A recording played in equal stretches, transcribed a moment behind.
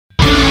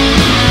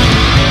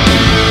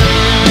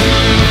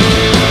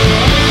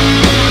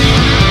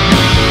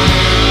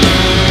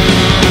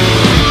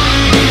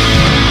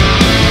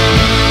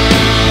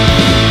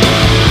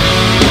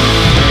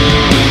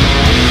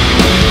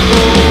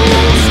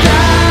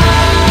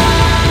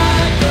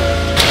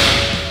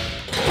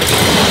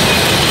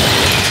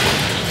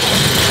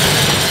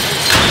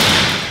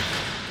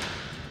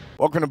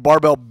welcome to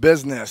Barbell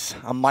Business.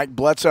 I'm Mike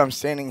Bledsoe. I'm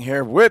standing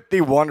here with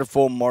the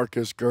wonderful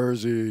Marcus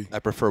Gursey. I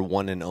prefer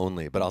one and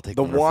only, but I'll take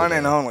the one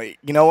and only.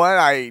 You know what?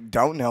 I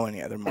don't know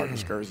any other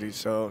Marcus Gursey,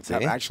 so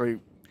that actually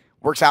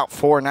works out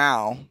for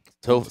now.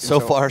 So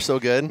far, so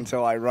good.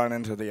 Until I run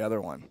into the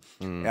other one.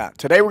 Yeah.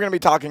 Today we're going to be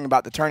talking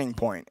about the turning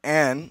point,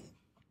 and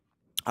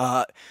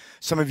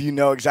some of you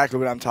know exactly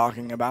what I'm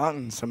talking about,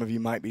 and some of you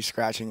might be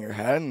scratching your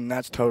head, and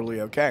that's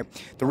totally okay.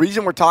 The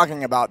reason we're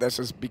talking about this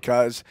is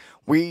because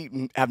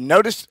we have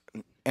noticed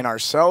in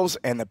ourselves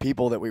and the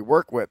people that we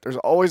work with, there's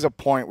always a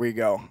point where you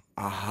go,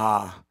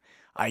 aha,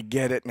 I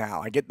get it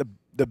now. I get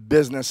the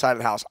business side of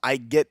the house. I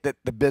get that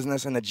the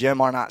business and the gym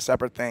are not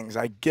separate things.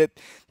 I get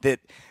that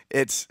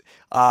it's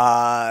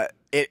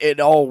it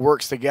all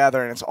works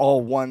together and it's all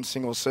one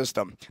single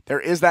system. There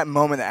is that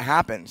moment that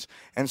happens,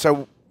 and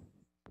so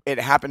it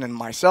happened in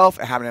myself,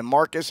 it happened in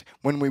Marcus.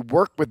 When we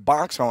work with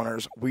box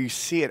owners, we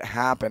see it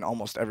happen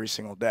almost every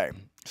single day.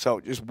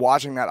 So just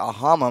watching that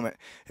aha moment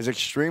is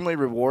extremely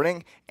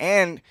rewarding,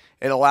 and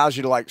it allows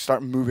you to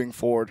start moving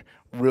forward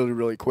really,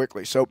 really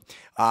quickly. So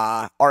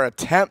our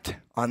attempt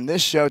on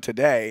this show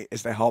today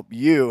is to help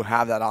you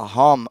have that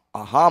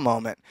aha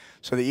moment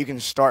so that you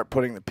can start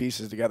putting the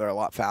pieces together a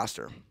lot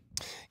faster.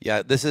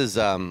 Yeah, this is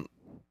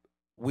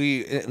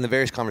in the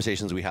various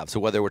conversations we have, so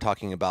whether we're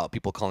talking about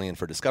people calling in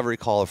for discovery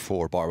call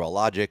for Barbell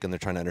Logic and they're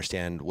trying to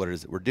understand what it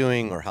is that we're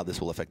doing or how this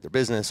will affect their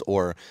business,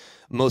 or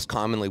most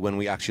commonly when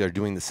we actually are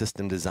doing the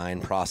system design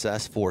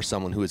process for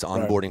someone who is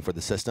onboarding for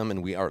the system,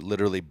 and we are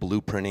literally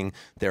blueprinting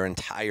their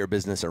entire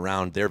business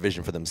around their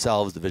vision for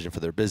themselves, the vision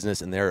for their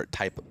business, and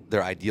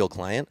their ideal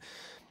client.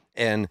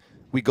 And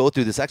we go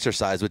through this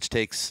exercise, which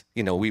takes,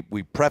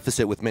 we preface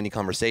it with many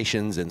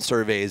conversations and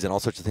surveys and all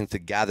sorts of things to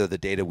gather the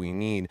data we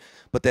need.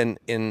 But then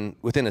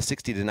within a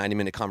 60 to 90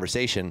 minute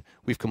conversation,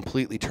 we've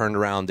completely turned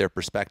around their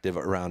perspective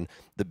around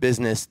the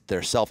business,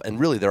 their self,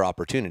 and really their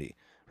opportunity.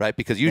 Right?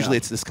 Because usually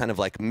it's this kind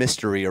of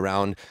mystery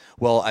around,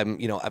 well, I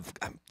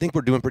think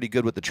we're doing pretty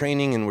good with the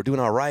training and we're doing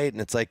all right. And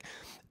it's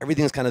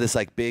everything's kind of this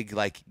big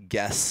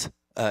guess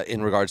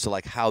in regards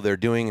to how they're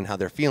doing and how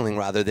they're feeling,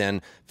 rather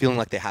than feeling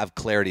like they have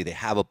clarity, they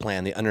have a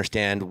plan, they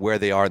understand where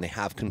they are, and they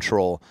have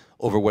control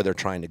over where they're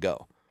trying to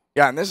go.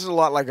 Yeah, and this is a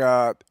lot like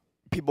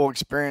people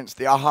experience,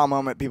 the aha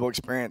moment people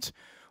experience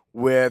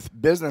with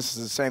business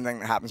is the same thing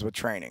that happens with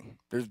training.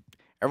 There's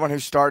everyone who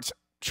starts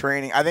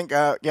training. I think,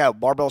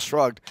 Barbell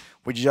Shrugged,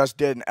 we just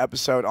did an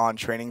episode on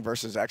training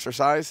versus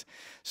exercise.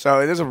 So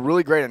it is a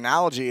really great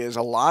analogy, is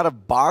a lot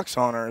of box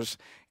owners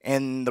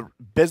in the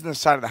business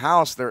side of the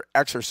house, they're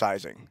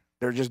exercising.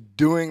 They're just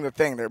doing the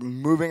thing. They're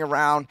moving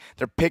around.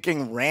 They're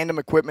picking random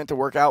equipment to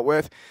work out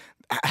with.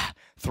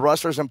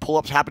 Thrusters and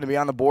pull-ups happen to be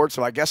on the board,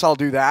 so I guess I'll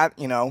do that.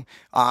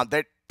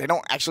 They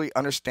don't actually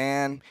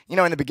understand.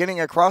 In the beginning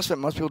of CrossFit,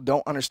 most people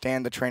don't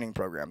understand the training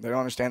program. They don't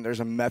understand there's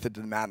a method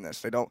to the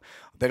madness. They don't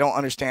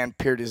understand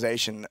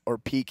periodization or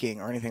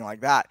peaking or anything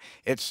like that.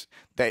 It's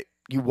that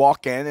you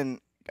walk in,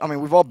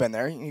 and we've all been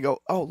there. And you go,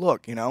 oh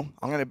look,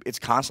 it's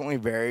constantly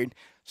varied,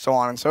 so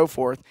on and so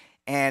forth.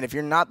 And if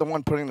you're not the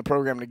one putting the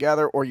program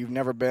together, or you've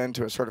never been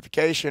to a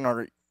certification,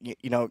 or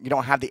you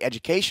don't have the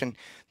education,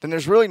 then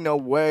there's really no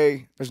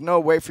way. There's no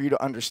way for you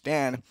to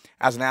understand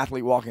as an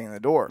athlete walking in the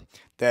door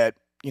that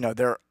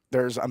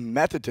there's a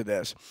method to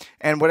this.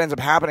 And what ends up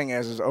happening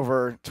is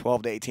over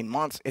 12 to 18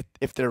 months,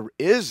 if there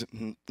is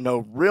no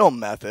real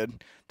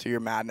method to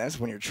your madness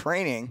when you're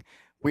training,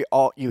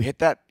 you hit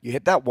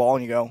that wall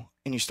and you go.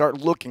 And you start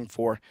looking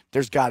for,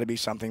 there's got to be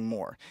something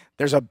more.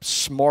 There's a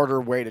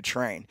smarter way to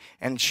train.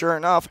 And sure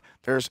enough,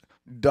 there's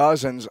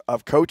dozens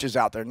of coaches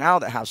out there now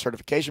that have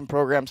certification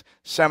programs,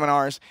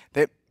 seminars,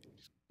 that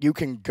you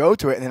can go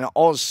to it, and then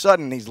all of a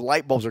sudden these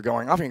light bulbs are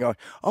going off, and you go,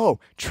 oh,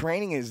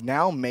 training is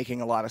now making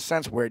a lot of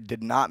sense where it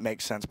did not make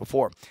sense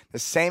before. The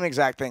same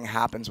exact thing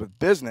happens with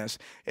business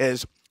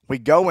is we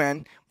go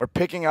in, we're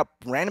picking up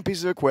random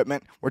pieces of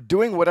equipment, we're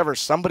doing whatever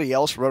somebody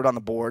else wrote on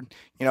the board.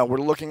 We're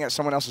looking at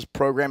someone else's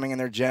programming in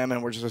their gym,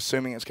 and we're just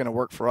assuming it's going to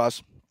work for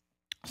us.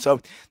 So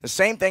the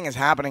same thing is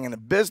happening in the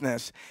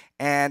business,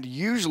 and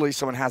usually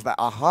someone has that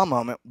aha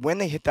moment when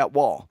they hit that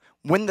wall,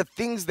 when the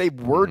things they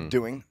were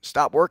doing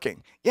stop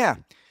working. Yeah.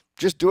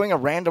 Just doing a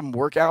random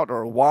workout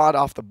or a WOD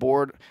off the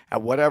board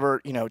at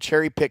whatever,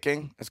 cherry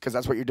picking, it's because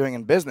that's what you're doing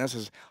in business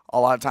is a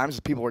lot of times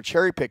people are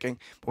cherry picking.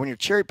 But when you're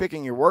cherry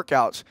picking your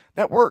workouts,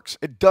 that works.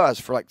 It does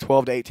for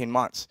 12 to 18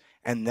 months.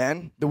 And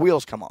then the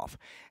wheels come off.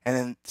 And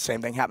then the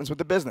same thing happens with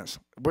the business.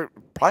 We're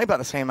probably about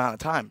the same amount of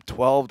time,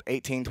 12,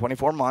 18,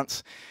 24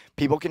 months.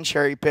 People can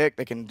cherry pick.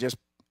 They can just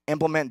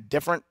implement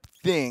different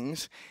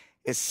things.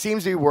 It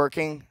seems to be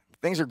working.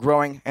 Things are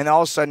growing, and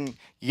all of a sudden,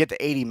 you get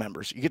to 80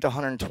 members. You get to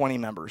 120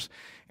 members.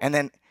 And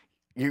then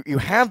you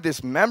have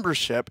this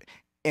membership,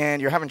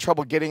 and you're having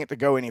trouble getting it to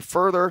go any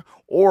further,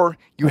 or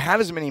you have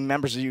as many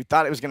members as you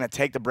thought it was going to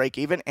take to break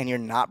even, and you're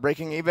not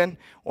breaking even,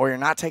 or you're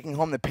not taking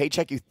home the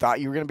paycheck you thought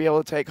you were going to be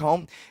able to take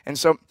home. And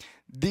so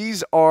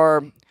these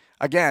are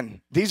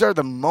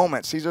the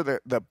moments. These are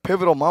the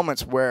pivotal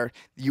moments where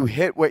you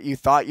hit what you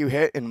thought you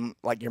hit in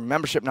your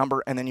membership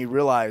number, and then you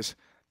realize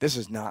this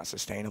is not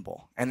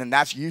sustainable. And then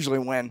that's usually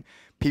when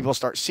people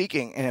start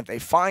seeking. And if they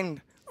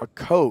find a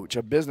coach,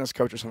 a business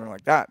coach or something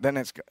like that, then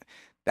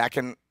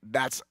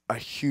that's a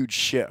huge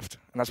shift.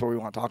 And that's what we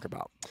want to talk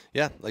about.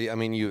 Yeah. I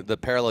mean, the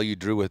parallel you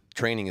drew with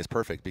training is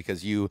perfect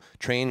because you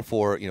train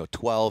for,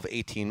 12,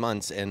 18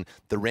 months and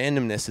the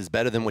randomness is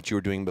better than what you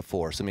were doing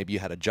before. So maybe you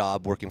had a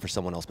job working for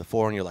someone else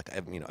before and you're like,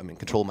 I'm in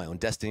control of my own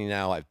destiny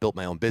now. I've built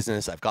my own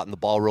business. I've gotten the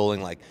ball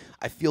rolling. Like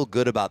I feel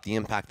good about the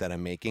impact that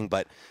I'm making,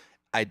 but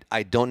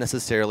I don't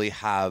necessarily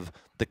have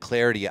the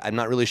clarity. I'm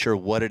not really sure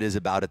what it is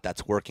about it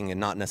that's working and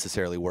not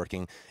necessarily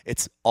working.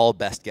 It's all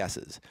best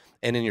guesses.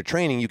 And in your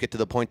training, you get to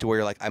the point to where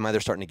you're like, I'm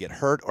either starting to get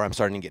hurt or I'm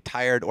starting to get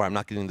tired or I'm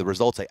not getting the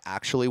results I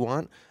actually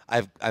want.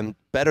 I'm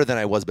better than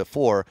I was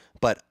before,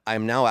 but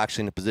I'm now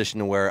actually in a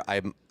position where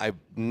I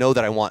know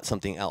that I want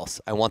something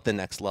else. I want the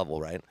next level,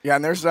 right? Yeah,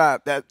 and there's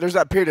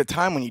that period of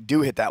time when you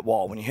do hit that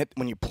wall, when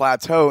you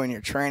plateau in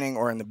your training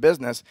or in the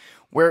business,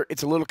 where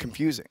it's a little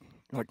confusing.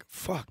 You're like,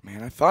 fuck,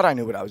 man, I thought I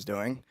knew what I was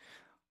doing.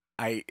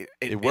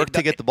 It worked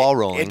to get the ball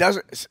rolling. It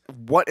doesn't.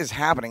 What is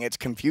happening? It's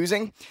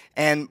confusing.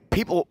 And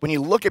people, when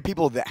you look at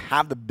people that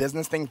have the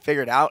business thing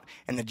figured out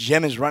and the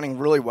gym is running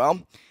really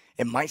well,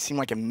 it might seem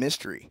like a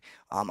mystery.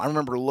 I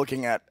remember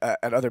looking at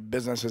other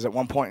businesses at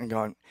one point and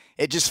going,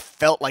 it just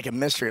felt like a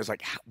mystery. It was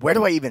like, where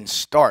do I even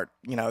start?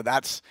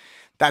 That's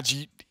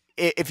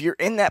if you're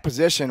in that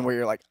position where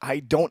you're like, I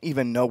don't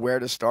even know where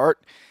to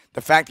start.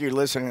 The fact that you're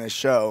listening to the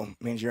show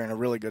means you're in a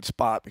really good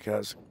spot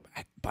because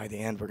by the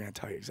end, we're going to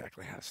tell you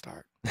exactly how to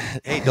start.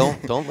 Hey,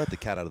 don't let the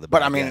cat out of the bag.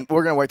 But I mean,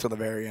 we're going to wait till the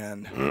very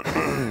end.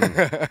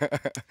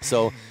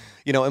 So,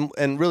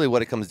 and really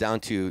what it comes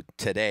down to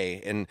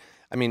today, and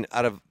I mean,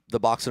 out of the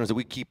box owners,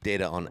 we keep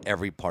data on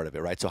every part of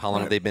it, right? So how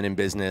long have they been in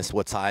business?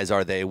 What size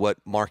are they? What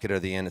market are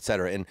they in, et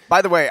cetera? And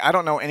by the way, I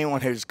don't know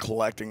anyone who's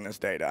collecting this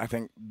data. I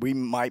think we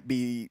might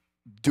be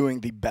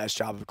doing the best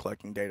job of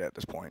collecting data at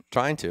this point.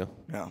 Trying to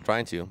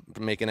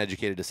make an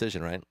educated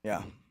decision, right?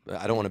 Yeah.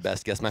 I don't want to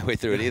best guess my way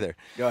through it either.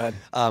 Go ahead.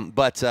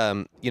 But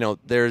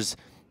there's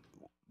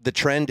the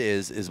trend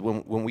is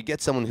when we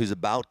get someone who's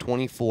about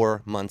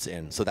 24 months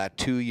in, so that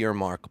 2-year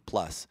mark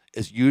plus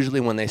is usually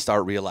when they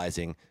start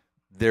realizing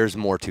there's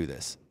more to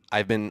this.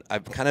 I've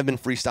kind of been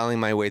freestyling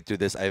my way through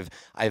this. I've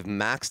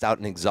maxed out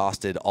and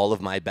exhausted all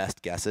of my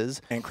best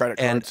guesses and credit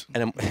cards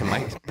and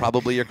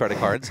probably your credit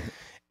cards,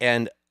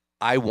 and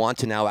I want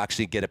to now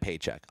actually get a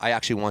paycheck. I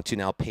actually want to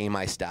now pay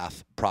my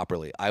staff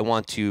properly. I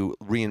want to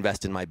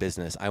reinvest in my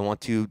business. I want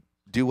to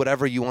do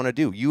whatever you want to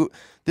do.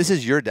 This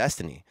is your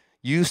destiny.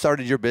 You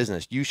started your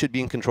business. You should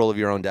be in control of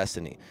your own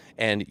destiny.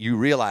 And you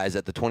realize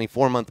at the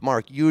 24-month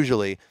mark,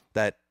 usually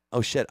that, oh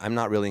shit, I'm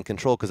not really in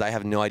control because I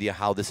have no idea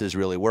how this is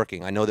really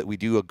working. I know that we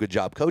do a good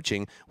job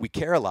coaching. We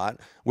care a lot.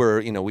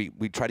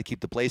 We try to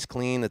keep the place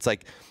clean. It's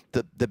like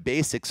the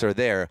basics are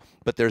there,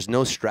 but there's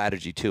no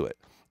strategy to it.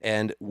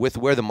 And with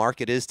where the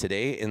market is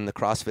today in the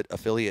CrossFit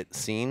affiliate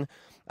scene,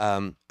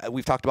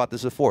 we've talked about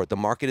this before. The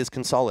market is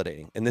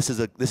consolidating, and this is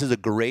a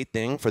great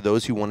thing for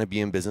those who want to be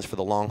in business for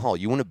the long haul.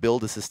 You want to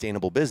build a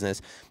sustainable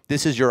business.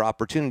 This is your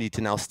opportunity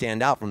to now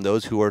stand out from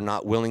those who are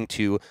not willing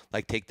to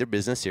take their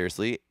business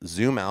seriously,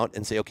 zoom out,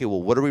 and say, okay,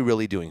 well, what are we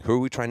really doing? Who are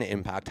we trying to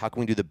impact? How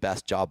can we do the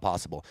best job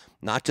possible?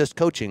 Not just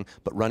coaching,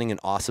 but running an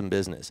awesome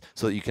business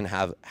so that you can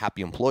have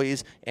happy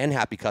employees and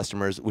happy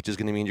customers, which is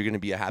going to mean you're going to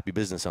be a happy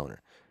business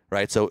owner.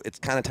 Right? So it's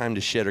kind of time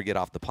to shit or get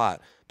off the pot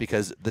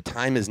because the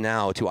time is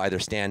now to either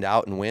stand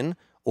out and win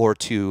or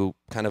to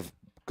kind of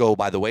go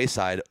by the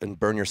wayside and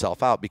burn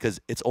yourself out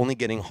because it's only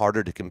getting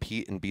harder to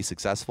compete and be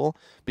successful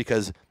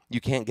because you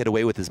can't get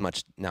away with as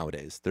much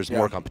nowadays. There's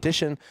more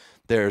competition.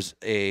 There's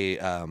a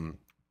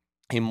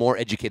more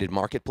educated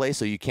marketplace,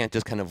 so you can't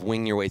just kind of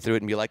wing your way through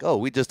it and be like, oh,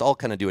 we just all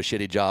kind of do a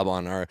shitty job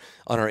on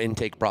our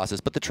intake process,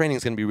 but the training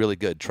is going to be really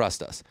good.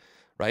 Trust us.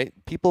 Right?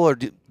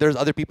 There's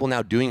other people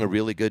now doing a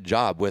really good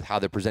job with how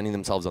they're presenting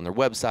themselves on their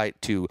website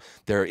to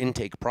their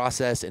intake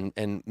process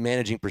and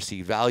managing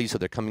perceived value. So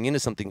they're coming into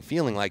something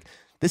feeling like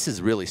this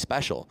is really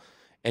special.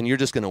 And you're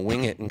just going to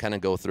wing it and kind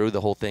of go through the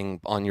whole thing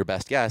on your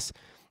best guess.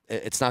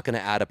 It's not going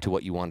to add up to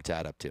what you want it to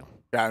add up to.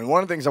 Yeah, and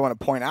one of the things I want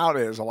to point out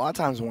is a lot of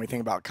times when we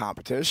think about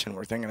competition,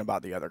 we're thinking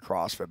about the other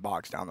CrossFit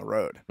box down the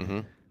road.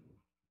 Mm-hmm.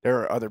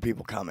 There are other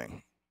people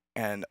coming.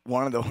 And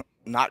one of the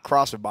not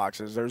CrossFit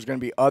boxes, there's going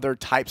to be other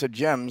types of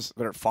gyms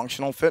that are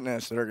functional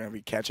fitness that are going to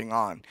be catching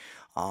on.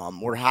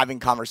 We're having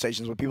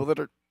conversations with people that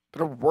are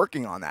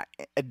working on that.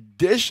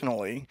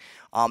 Additionally,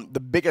 the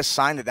biggest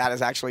sign that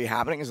is actually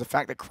happening is the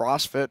fact that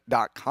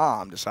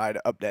CrossFit.com decided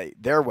to update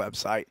their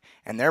website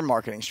and their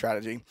marketing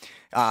strategy.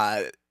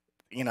 CrossFit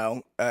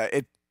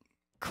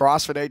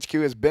HQ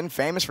has been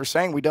famous for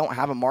saying we don't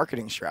have a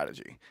marketing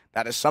strategy.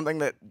 That is something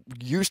that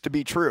used to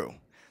be true.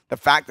 The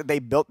fact that they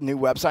built a new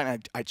website,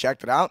 and I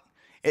checked it out,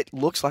 it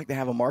looks like they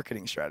have a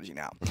marketing strategy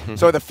now.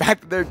 So the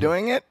fact that they're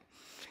doing it,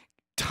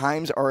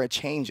 times are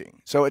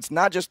a-changing. So it's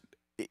not just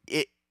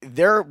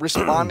they're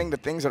responding to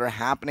things that are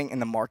happening in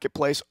the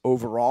marketplace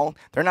overall.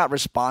 They're not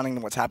responding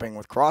to what's happening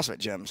with CrossFit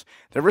gyms.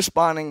 They're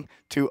responding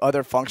to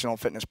other functional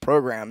fitness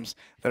programs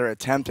that are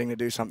attempting to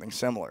do something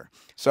similar.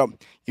 So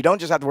you don't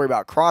just have to worry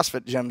about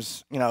CrossFit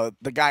gyms,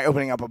 the guy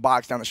opening up a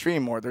box down the street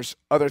anymore. There's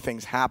other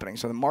things happening.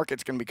 So the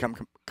market's going to become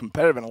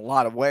competitive in a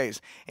lot of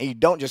ways. And you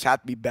don't just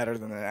have to be better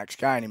than the next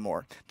guy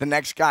anymore. The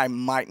next guy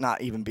might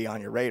not even be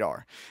on your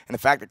radar. And the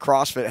fact that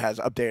CrossFit has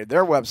updated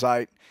their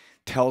website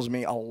tells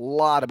me a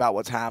lot about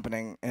what's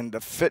happening in the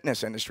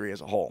fitness industry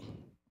as a whole.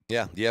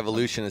 Yeah, the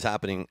evolution is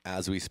happening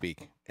as we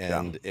speak,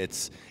 and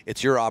it's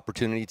your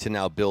opportunity to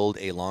now build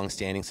a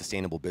long-standing,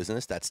 sustainable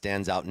business that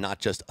stands out not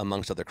just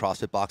amongst other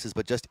CrossFit boxes,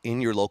 but just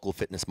in your local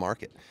fitness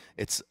market.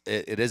 It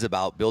is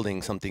about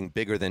building something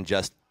bigger than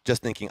just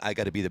thinking I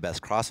got to be the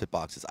best CrossFit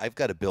boxes. I've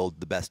got to build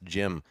the best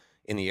gym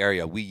in the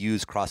area. We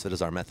use CrossFit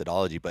as our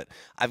methodology, but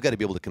I've got to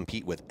be able to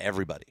compete with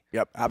everybody.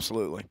 Yep,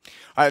 absolutely. All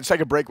right, let's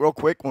take a break real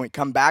quick. When we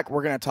come back,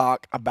 we're going to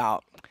talk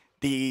about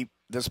the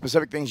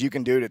specific things you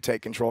can do to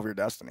take control of your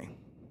destiny.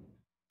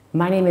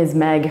 My name is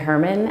Meg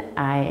Herman.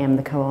 I am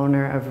the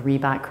co-owner of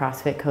Reebok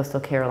CrossFit Coastal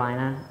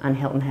Carolina on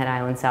Hilton Head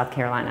Island, South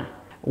Carolina.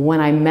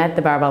 When I met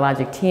the Barbell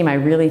Logic team, I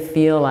really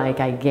feel like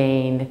I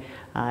gained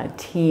a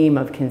team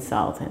of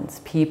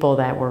consultants, people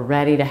that were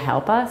ready to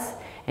help us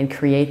and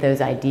create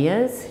those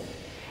ideas,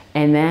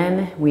 and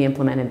then we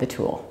implemented the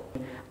tool.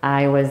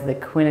 I was the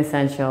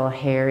quintessential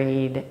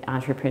harried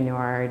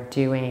entrepreneur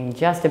doing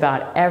just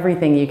about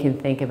everything you can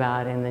think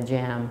about in the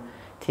gym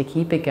to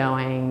keep it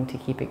going, to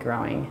keep it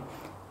growing.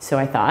 So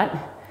I thought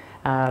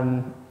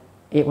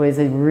it was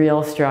a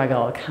real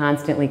struggle,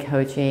 constantly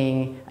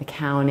coaching,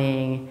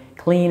 accounting,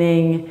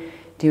 cleaning,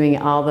 doing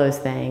all those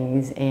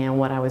things. And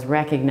what I was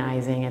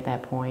recognizing at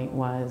that point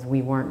was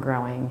we weren't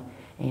growing,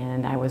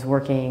 and I was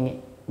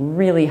working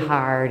really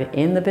hard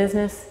in the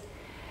business,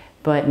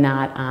 but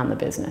not on the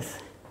business.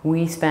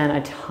 We spent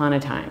a ton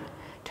of time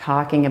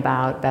talking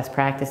about best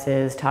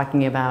practices,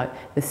 talking about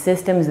the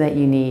systems that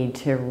you need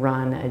to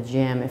run a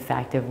gym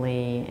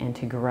effectively and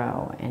to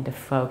grow and to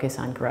focus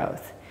on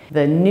growth.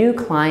 The new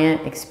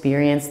client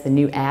experience, the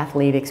new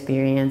athlete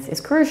experience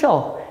is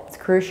crucial. It's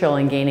crucial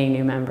in gaining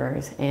new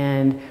members.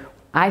 And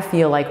I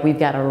feel like we've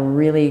got a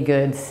really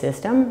good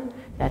system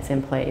that's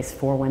in place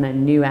for when a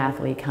new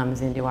athlete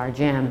comes into our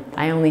gym.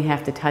 I only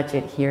have to touch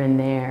it here and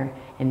there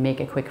and make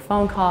a quick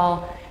phone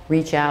call,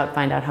 reach out,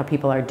 find out how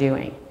people are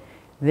doing.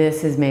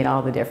 This has made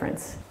all the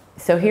difference.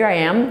 So here I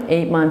am,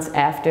 8 months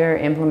after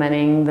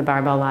implementing the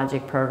Barbell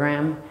Logic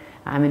program.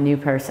 I'm a new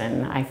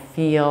person. I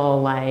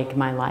feel like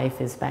my life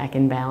is back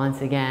in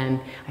balance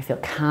again. I feel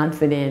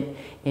confident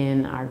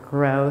in our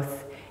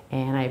growth,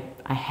 and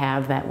I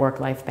have that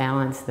work-life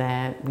balance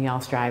that we all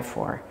strive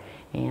for.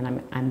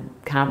 And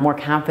I'm more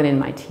confident in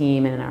my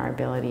team and in our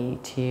ability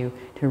to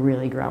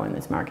really grow in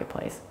this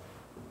marketplace.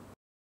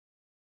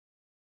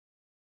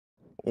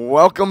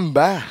 Welcome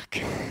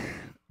back.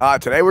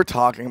 Today we're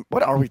talking,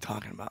 what are we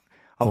talking about?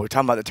 Oh, we're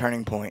talking about the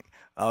turning point.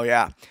 Oh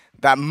yeah,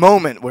 that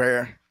moment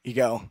where you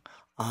go,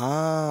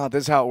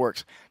 this is how it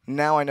works.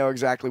 Now I know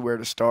exactly where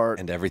to start.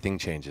 And everything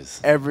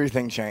changes.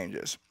 Everything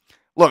changes.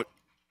 Look,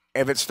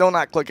 if it's still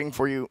not clicking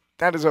for you,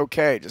 that is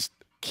okay. Just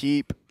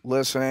keep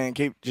listening,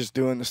 keep just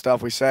doing the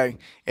stuff we say.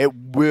 It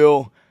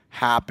will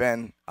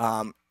happen.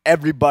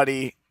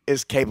 Everybody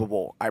is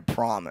capable, I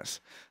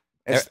promise.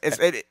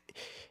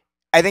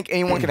 I think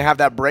anyone can have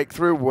that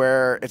breakthrough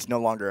where it's no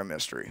longer a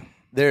mystery.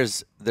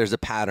 There's a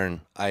pattern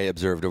I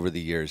observed over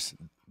the years,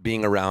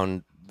 being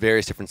around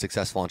various different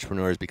successful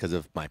entrepreneurs because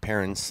of my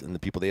parents and the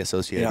people they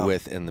associated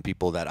with and the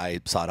people that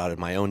I sought out in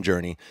my own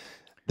journey,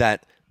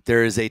 that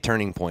there is a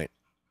turning point.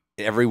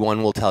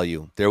 Everyone will tell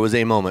you there was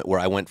a moment where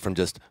I went from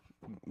just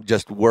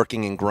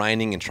working and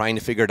grinding and trying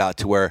to figure it out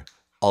to where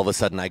all of a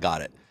sudden I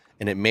got it.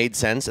 And it made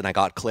sense, and I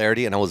got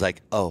clarity, and I was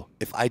like, oh,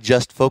 if I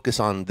just focus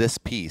on this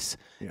piece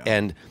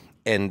and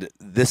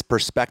this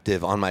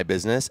perspective on my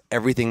business,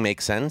 everything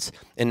makes sense.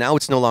 And now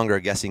it's no longer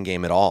a guessing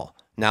game at all.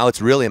 Now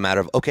it's really a matter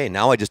of, okay,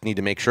 now I just need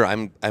to make sure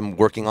I'm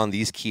working on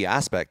these key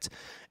aspects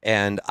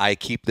and I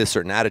keep this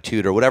certain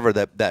attitude or whatever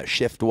that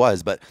shift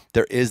was. But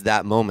there is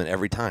that moment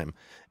every time.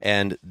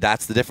 And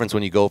that's the difference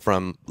when you go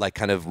from like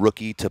kind of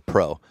rookie to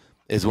pro,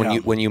 is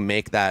when you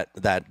make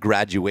that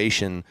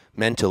graduation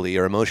mentally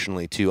or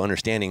emotionally to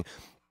understanding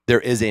there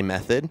is a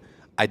method.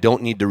 I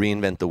don't need to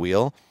reinvent the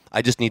wheel.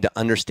 I just need to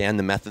understand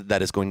the method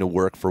that is going to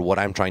work for what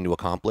I'm trying to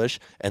accomplish,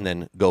 and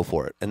then go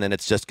for it. And then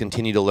it's just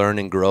continue to learn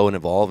and grow and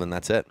evolve, and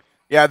that's it.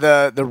 Yeah,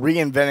 the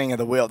reinventing of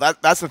the wheel,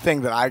 that's the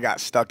thing that I got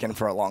stuck in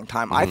for a long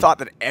time. I thought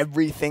that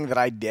everything that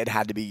I did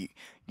had to be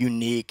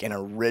unique and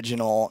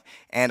original,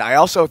 and I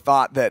also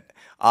thought that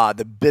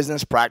the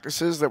business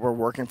practices that were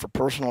working for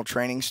personal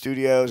training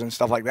studios and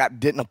stuff like that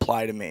didn't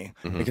apply to me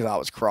because I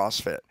was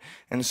CrossFit.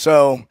 And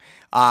so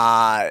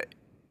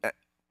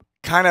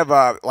kind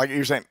of like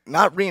you're saying,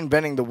 not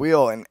reinventing the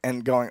wheel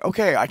and going,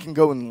 okay, I can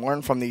go and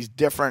learn from these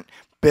different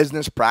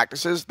business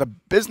practices. The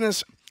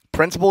business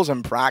principles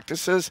and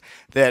practices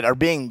that are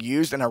being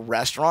used in a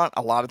restaurant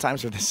a lot of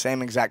times are the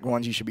same exact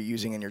ones you should be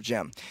using in your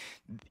gym.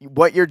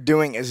 What you're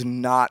doing is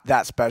not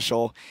that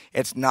special.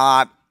 It's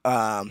not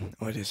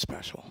what is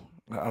special?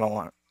 I don't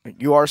want it.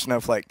 You are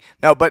Snowflake.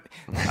 No, but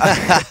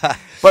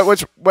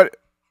what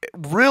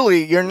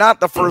really, you're not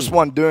the first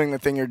one doing the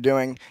thing you're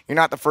doing. You're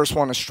not the first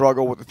one to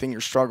struggle with the thing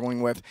you're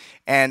struggling with.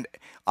 And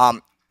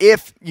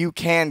if you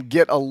can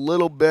get a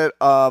little bit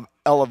of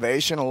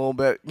elevation, a little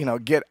bit,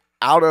 get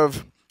out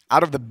of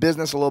the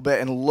business a little bit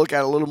and look at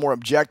it a little more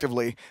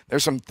objectively,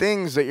 there's some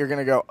things that you're going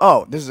to go,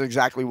 oh, this is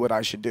exactly what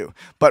I should do.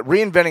 But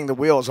reinventing the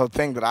wheel is a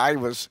thing that I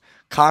was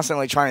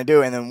constantly trying to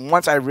do. And then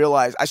once I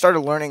realized, I started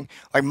learning,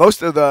 like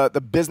most of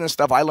the business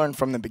stuff I learned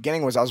from the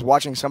beginning was I was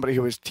watching somebody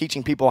who was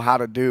teaching people how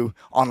to do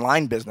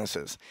online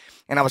businesses.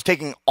 And I was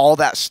taking all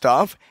that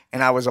stuff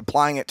and I was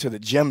applying it to the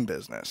gym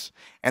business.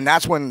 And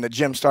that's when the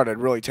gym started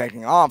really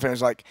taking off. And it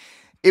was like,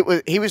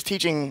 he was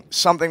teaching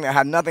something that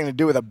had nothing to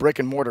do with a brick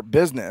and mortar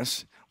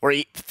business or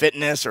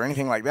fitness or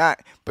anything like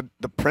that. But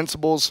the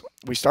principles,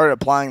 we started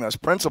applying those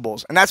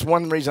principles. And that's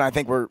one reason I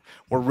think we're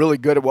really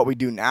good at what we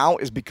do now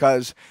is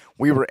because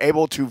we were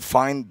able to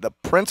find the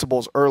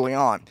principles early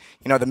on.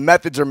 The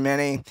methods are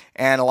many,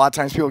 and a lot of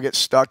times people get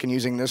stuck in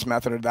using this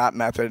method or that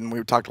method. And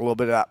we talked a little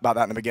bit about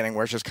that in the beginning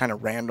where it's just kind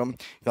of random.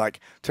 You're like,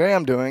 today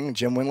I'm doing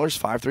Jim Windler's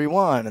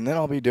 5-3-1, and then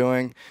I'll be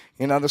doing,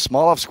 the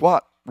small off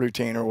squat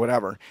routine or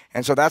whatever.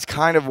 And so that's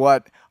kind of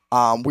what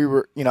we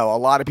were, a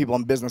lot of people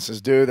in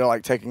businesses do. They're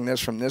like taking this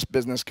from this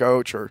business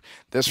coach or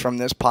this from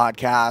this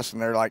podcast,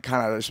 and they're like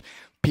kind of just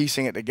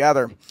piecing it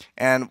together.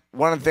 And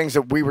one of the things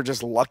that we were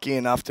just lucky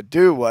enough to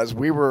do was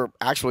we were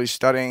actually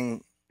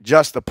studying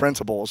just the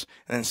principles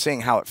and then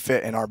seeing how it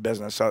fit in our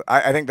business. So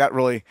I think that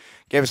really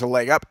gave us a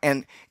leg up.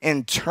 And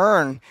in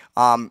turn,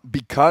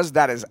 because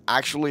that is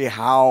actually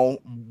how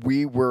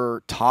we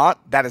were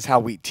taught, that is how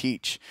we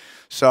teach.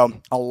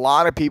 So a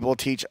lot of people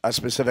teach a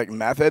specific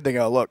method. They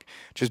go, look,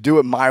 just do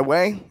it my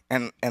way.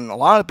 And a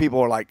lot of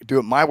people are like, do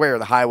it my way or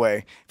the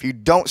highway. If you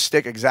don't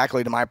stick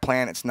exactly to my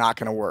plan, it's not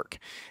going to work.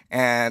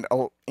 And,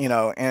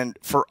 and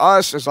for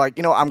us, it's like,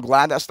 I'm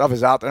glad that stuff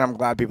is out there. I'm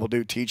glad people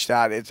do teach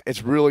that.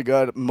 It's really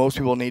good. Most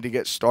people need to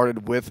get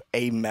started with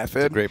a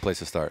method. It's a great place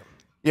to start.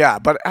 Yeah,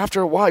 but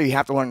after a while, you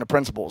have to learn the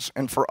principles.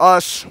 And for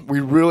us, we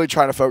really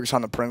try to focus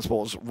on the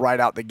principles right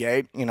out the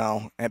gate,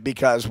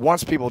 because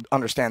once people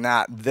understand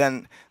that,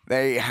 then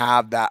they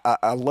have that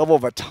a level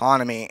of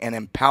autonomy and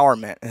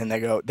empowerment, and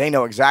they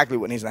know exactly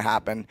what needs to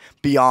happen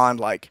beyond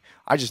like,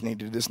 I just need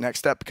to do this next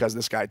step because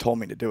this guy told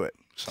me to do it.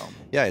 So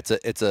yeah,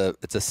 it's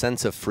a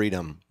sense of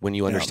freedom when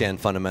you understand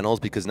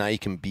fundamentals, because now you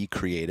can be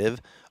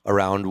creative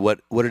around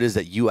what it is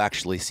that you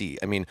actually see.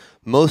 I mean,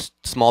 most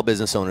small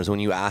business owners, when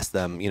you ask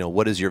them,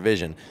 what is your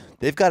vision,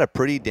 they've got a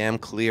pretty damn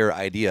clear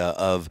idea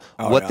of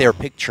what they're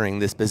picturing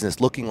this business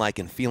looking like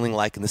and feeling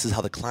like, and this is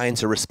how the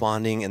clients are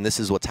responding, and this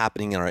is what's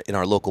happening in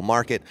our local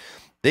market.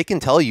 They can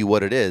tell you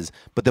what it is,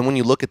 but then when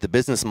you look at the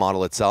business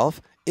model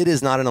itself, it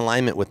is not in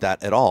alignment with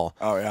that at all.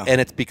 Oh, yeah.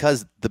 And it's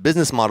because the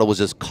business model was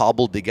just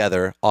cobbled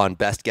together on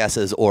best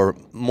guesses, or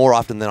more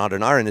often than not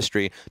in our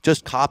industry,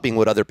 just copying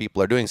what other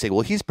people are doing. Say,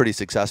 well, he's pretty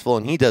successful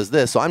and he does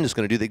this, so I'm just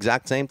going to do the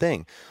exact same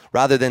thing.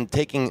 Rather than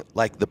taking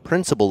like the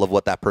principle of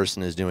what that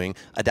person is doing,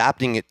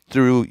 adapting it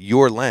through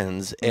your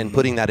lens and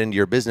putting that into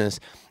your business.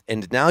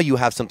 And now you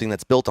have something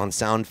that's built on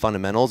sound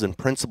fundamentals and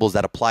principles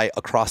that apply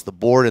across the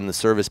board in the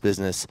service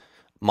business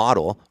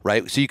model,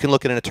 right? So you can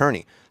look at an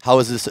attorney. How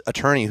is this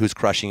attorney who's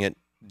crushing it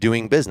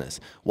doing business?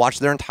 Watch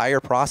their entire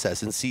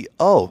process and see,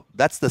 oh,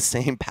 that's the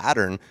same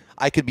pattern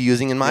I could be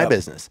using in my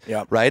business,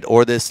 right?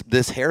 Or this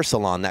hair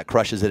salon that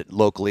crushes it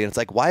locally. And it's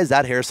like, why is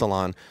that hair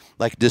salon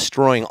like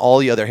destroying all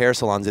the other hair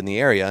salons in the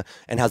area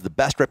and has the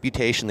best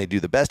reputation? They do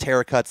the best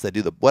haircuts, they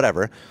do the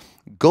whatever.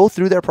 Go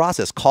through their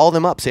process, call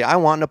them up, say, I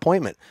want an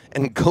appointment,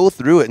 and go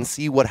through it and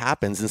see what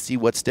happens and see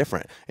what's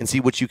different and see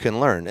what you can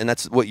learn. And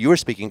that's what you're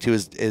speaking to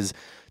is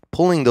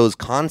pulling those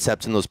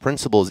concepts and those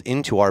principles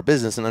into our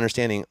business and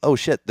understanding, oh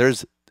shit,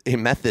 there's a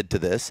method to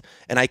this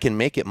and I can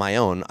make it my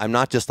own. I'm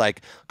not just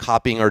like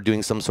copying or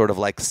doing some sort of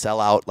like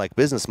sellout like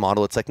business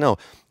model. It's like, no,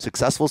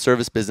 successful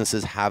service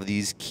businesses have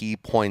these key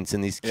points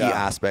and these key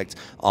aspects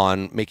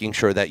on making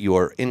sure that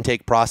your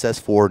intake process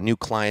for new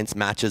clients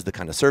matches the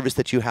kind of service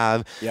that you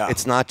have.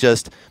 It's not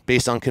just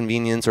based on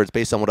convenience or it's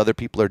based on what other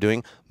people are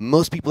doing.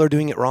 Most people are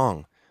doing it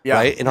wrong.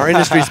 Right? In our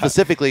industry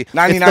specifically,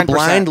 it's the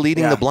blind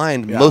leading the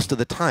blind most of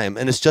the time.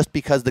 And it's just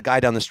because the guy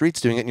down the street's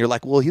doing it and you're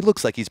like, well, he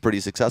looks like he's pretty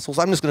successful,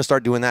 so I'm just going to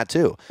start doing that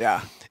too.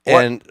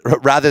 And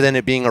rather than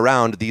it being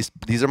around, these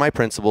are my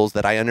principles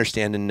that I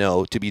understand and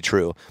know to be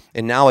true.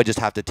 And now I just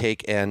have to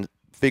take and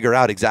figure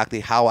out exactly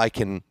how I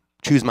can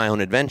choose my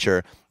own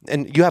adventure.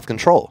 And you have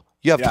control.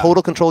 You have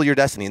total control of your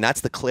destiny. And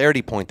that's the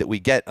clarity point that we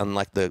get on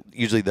like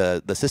usually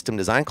the system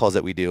design calls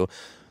that we do.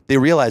 They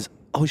realize,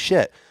 oh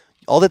shit,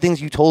 all the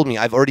things you told me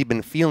I've already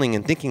been feeling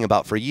and thinking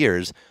about for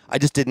years. I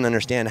just didn't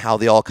understand how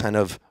they all kind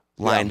of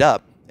lined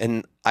up,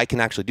 and I can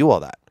actually do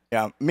all that.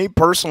 Yeah, me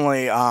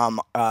personally,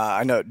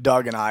 I know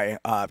Doug and I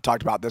have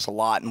talked about this a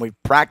lot, and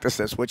we've practiced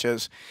this, which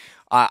is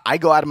I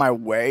go out of my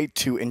way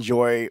to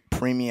enjoy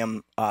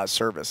premium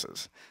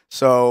services.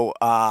 So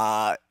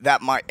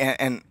that might,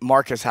 and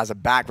Marcus has a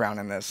background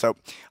in this. So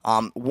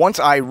once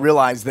I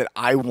realized that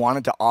I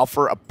wanted to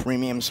offer a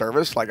premium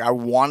service, like I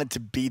wanted to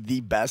be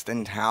the best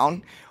in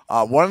town,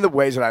 one of the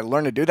ways that I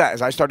learned to do that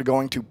is I started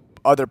going to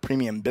other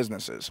premium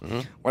businesses.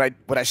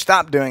 What I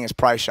stopped doing is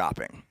price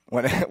shopping.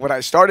 What I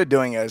started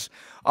doing is,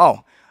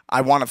 I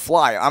want to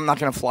fly. I'm not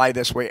going to fly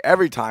this way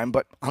every time,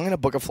 but I'm going to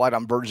book a flight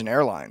on Virgin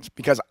Airlines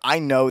because I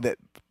know that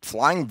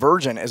flying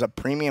Virgin is a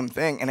premium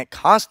thing, and it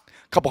costs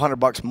a couple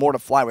 $100 more to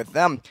fly with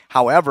them.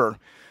 However,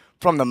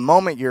 from the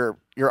moment you're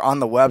on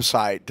the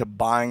website to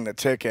buying the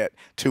ticket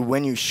to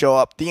when you show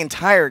up, the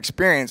entire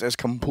experience is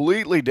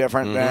completely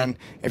different than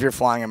if you're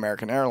flying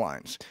American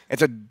Airlines.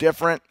 It's a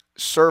different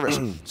service.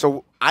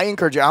 So I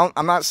encourage you.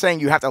 I'm not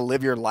saying you have to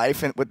live your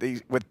life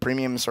with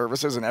premium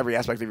services in every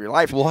aspect of your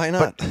life. Why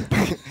not?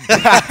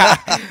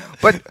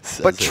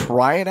 But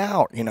try it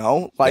out.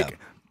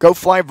 Go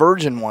fly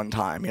Virgin one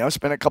time.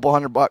 Spend a couple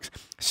 $100.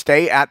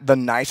 Stay at the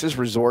nicest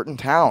resort in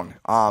town.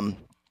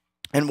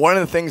 And one of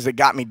the things that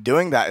got me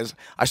doing that is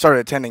I started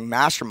attending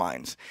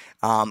masterminds.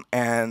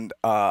 And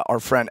our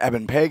friend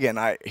Eben Pagan,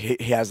 he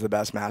has the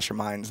best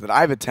masterminds that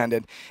I've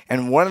attended.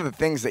 And one of the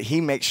things that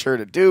he makes sure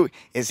to do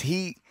is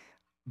he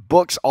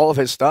books all of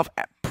his stuff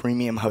at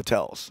premium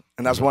hotels.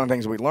 And that's one of the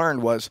things we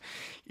learned was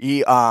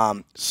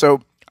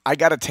so I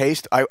got a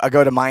taste. I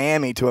go to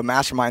Miami to a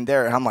mastermind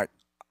there, and I'm like,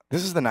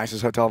 this is the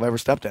nicest hotel I've ever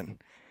stepped in.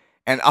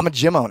 And I'm a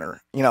gym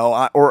owner,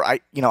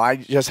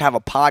 I just have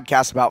a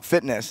podcast about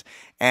fitness,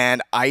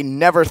 and I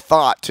never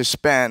thought to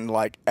spend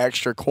like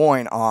extra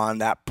coin on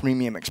that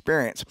premium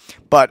experience.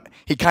 But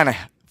he kind of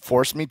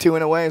forced me to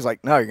in a way. He's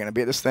like, no, you're going to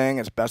be at this thing.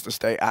 It's best to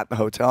stay at the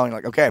hotel. And you're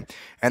like, okay.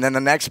 And then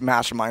the next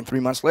mastermind, 3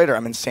 months later,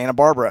 I'm in Santa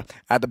Barbara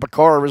at the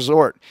Bacara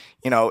Resort.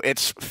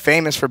 It's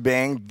famous for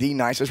being the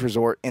nicest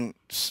resort in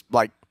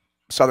like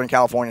Southern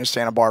California,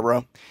 Santa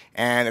Barbara.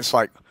 And it's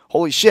like,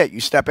 holy shit, you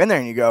step in there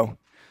and you go,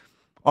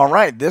 all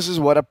right, this is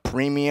what a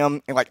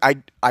premium, like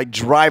I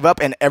drive up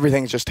and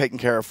everything's just taken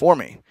care of for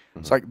me.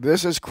 It's like,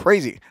 this is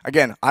crazy.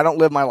 Again, I don't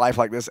live my life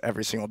like this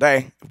every single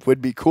day. It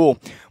would be cool.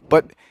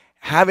 But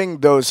having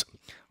those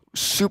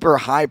super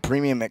high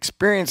premium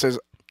experiences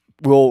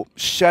will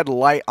shed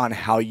light on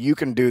how you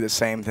can do the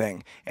same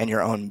thing in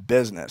your own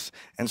business.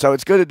 And so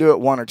it's good to do it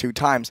 1 or 2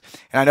 times.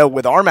 And I know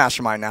with our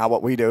mastermind now,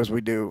 what we do is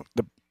we do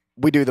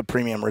the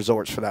premium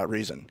resorts for that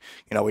reason.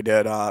 We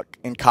did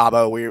in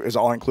Cabo, it was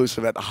all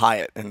inclusive at the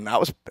Hyatt, and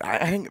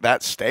I think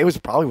that stay was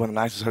probably one of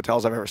the nicest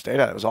hotels I've ever stayed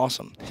at. It was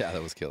awesome. Yeah,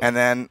 that was killer. And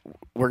then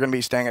we're going to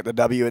be staying at the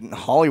W in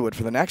Hollywood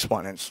for the next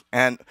one.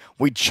 And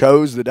we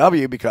chose the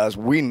W because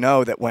we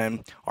know that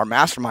when our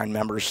mastermind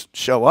members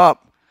show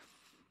up,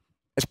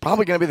 it's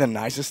probably going to be the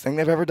nicest thing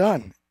they've ever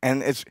done.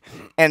 And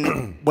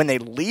when they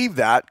leave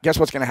that, guess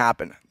what's going to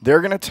happen?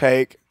 They're going to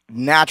take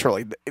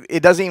naturally.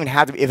 It doesn't even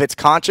have to be. If it's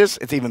conscious,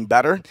 it's even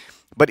better.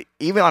 But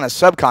even on a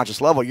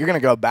subconscious level, you're going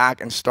to go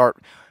back and start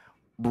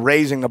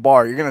raising the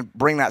bar. You're going to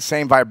bring that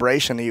same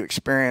vibration that you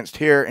experienced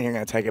here, and you're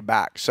going to take it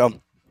back. So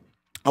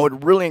I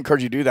would really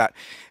encourage you to do that.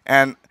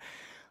 And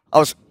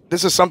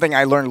this is something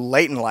I learned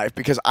late in life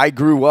because I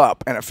grew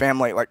up in a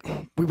family, like,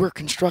 we work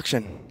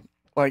construction.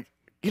 Like,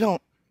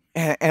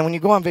 and when you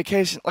go on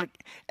vacation,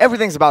 like,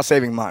 everything's about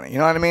saving money. You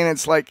know what I mean?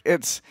 It's like,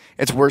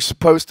 we're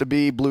supposed to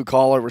be blue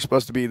collar. We're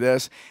supposed to be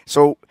this.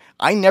 So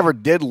I never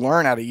did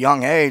learn at a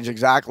young age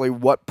exactly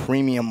what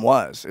premium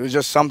was. It was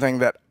just something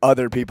that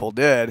other people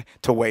did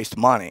to waste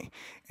money.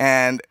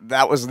 And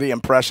that was the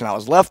impression I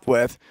was left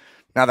with.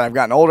 Now that I've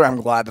gotten older, I'm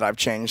glad that I've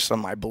changed some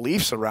of my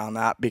beliefs around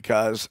that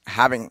because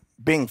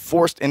being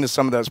forced into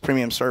some of those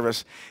premium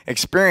service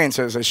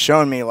experiences has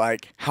shown me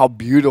like how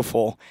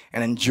beautiful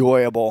and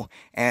enjoyable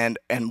and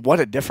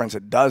what a difference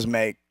it does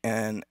make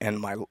in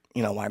my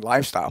my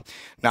lifestyle.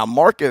 Now,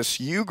 Marcus,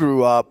 you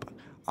grew up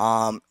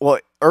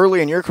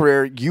early in your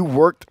career. You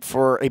worked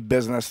for a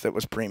business that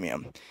was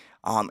premium.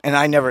 And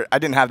I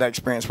didn't have that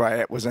experience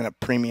where I was in a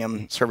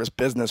premium service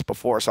business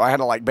before, so I had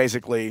to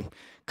basically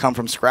come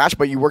from scratch.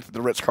 But you worked at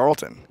the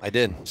Ritz-Carlton. I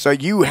did. So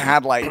you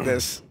had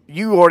this.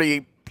 You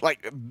already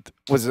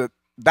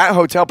that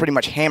hotel pretty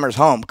much hammers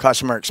home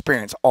customer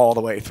experience all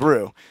the way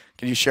through.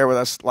 Can you share with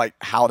us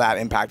how that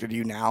impacted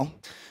you now?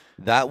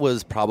 That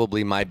was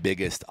probably my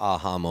biggest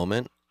aha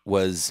moment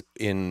was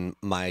in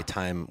my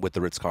time with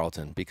the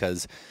Ritz-Carlton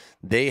because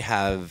they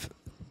have,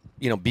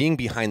 being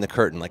behind the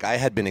curtain. I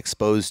had been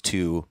exposed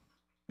to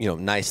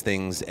nice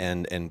things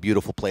and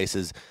beautiful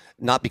places,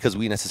 not because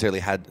we necessarily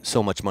had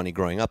so much money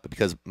growing up, but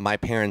because my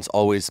parents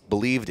always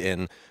believed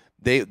in,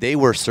 they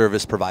were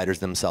service providers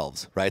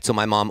themselves, right? So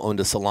my mom owned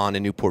a salon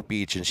in Newport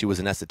Beach and she was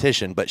an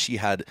esthetician, but she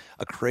had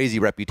a crazy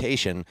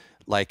reputation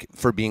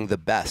for being the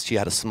best. She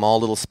had a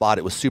small little spot.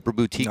 It was super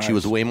boutique. Nice. She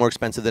was way more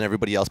expensive than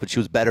everybody else, but she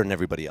was better than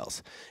everybody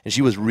else. And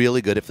she was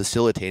really good at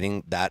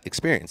facilitating that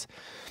experience.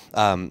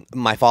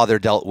 My father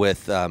dealt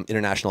with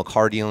international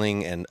car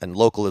dealing and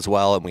local as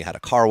well, and we had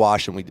a car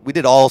wash, and we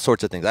did all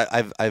sorts of things.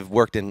 I've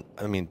worked in,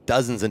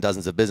 dozens and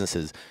dozens of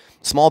businesses,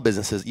 small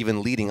businesses,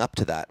 even leading up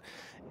to that.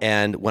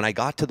 And when I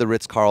got to the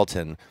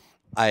Ritz-Carlton,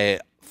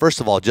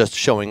 first of all, just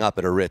showing up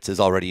at a Ritz is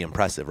already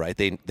impressive, right?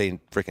 They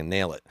freaking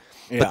nail it.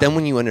 Yeah. But then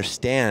when you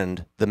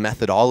understand the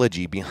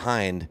methodology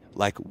behind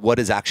like what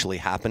is actually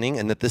happening,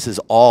 and that this is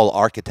all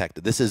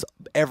architected, this is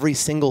every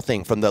single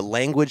thing from the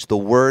language, the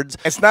words,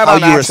 it's not how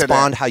on you accident.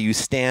 respond, how you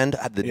stand,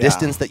 the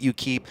distance that you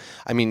keep.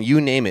 I mean, you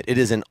name it. It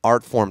is an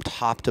art form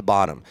top to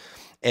bottom.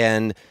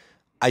 And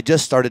I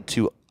just started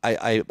to,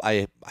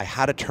 I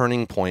had a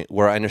turning point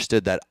where I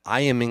understood that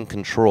I am in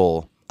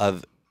control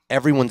of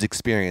everyone's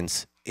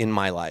experience in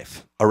my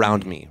life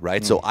around me,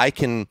 right? So I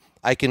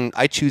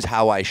choose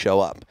how I show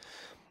up.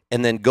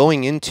 And then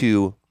going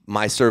into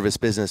my service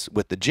business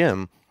with the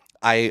gym,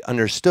 I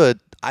understood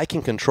I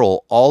can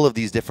control all of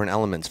these different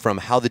elements, from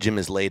how the gym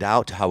is laid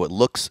out to how it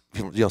looks,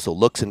 so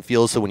looks and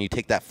feels. So when you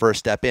take that first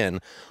step in,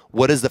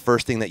 what is the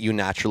first thing that you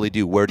naturally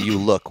do? Where do you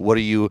look? What are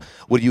you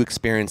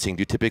experiencing?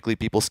 Do typically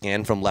people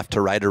scan from left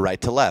to right or right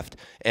to left?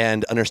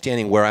 And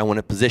understanding where I want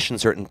to position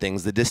certain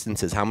things, the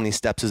distances, how many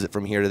steps is it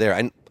from here to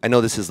there? I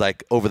know this is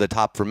like over the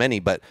top for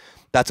many, but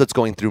that's what's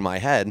going through my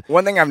head.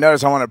 One thing I've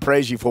noticed I want to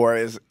praise you for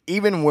is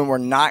even when we're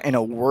not in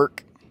a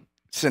work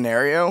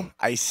scenario,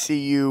 I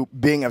see you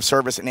being of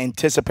service and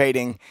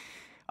anticipating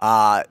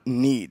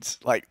needs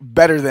like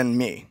better than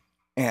me.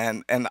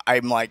 And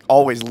I'm like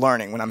always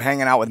learning. When I'm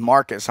hanging out with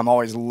Marcus, I'm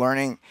always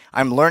learning.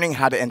 I'm learning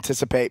how to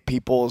anticipate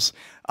people's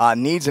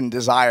needs and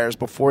desires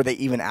before they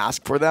even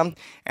ask for them.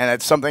 And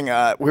it's something,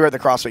 we were at the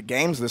CrossFit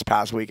Games this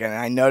past weekend,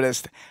 and I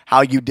noticed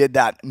how you did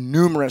that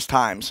numerous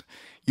times.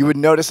 You would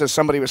notice if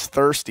somebody was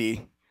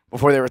thirsty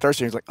before they were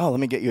thirsty, he's like, oh, let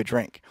me get you a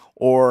drink.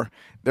 Or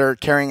they're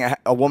carrying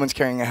a woman's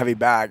carrying a heavy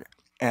bag,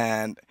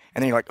 and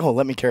then you're like, oh,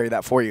 let me carry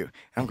that for you.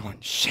 And I'm going,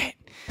 shit.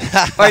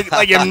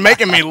 like you're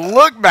making me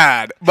look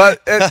bad,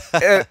 but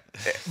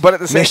but at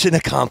the same mission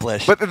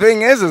accomplished. But the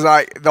thing is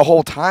the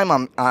whole time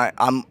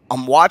I'm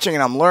watching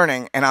and I'm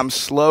learning, and I'm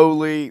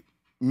slowly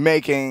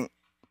making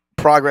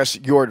progress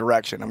your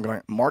direction. I'm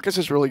going, Marcus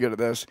is really good at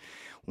this.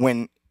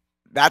 When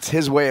that's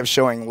his way of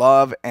showing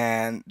love,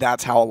 and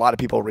that's how a lot of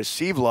people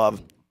receive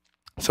love.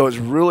 So it's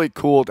really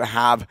cool to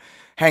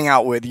hang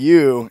out with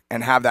you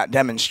and have that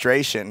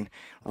demonstration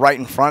right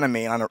in front of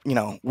me on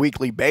a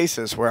weekly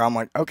basis, where I'm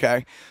like,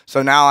 okay,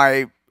 so now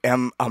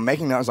I'm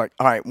making those like,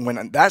 all right,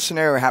 when that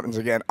scenario happens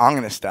again, I'm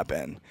going to step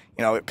in,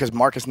 because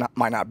Marcus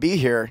might not be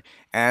here,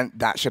 and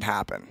that should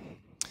happen.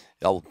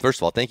 Oh, first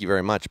of all, thank you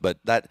very much. But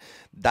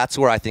that's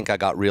where I think I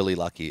got really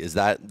lucky, is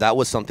that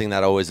was something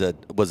that always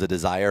was a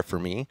desire for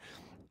me.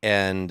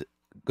 And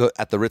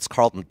at the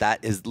Ritz-Carlton,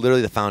 that is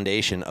literally the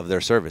foundation of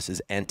their service,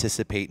 is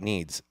anticipate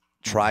needs.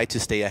 Try to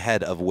stay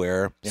ahead of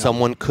where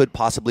someone could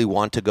possibly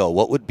want to go.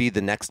 What would be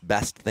the next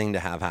best thing to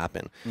have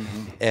happen?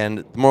 And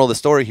the moral of the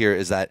story here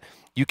is that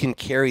you can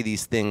carry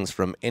these things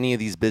from any of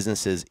these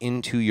businesses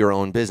into your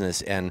own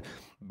business, and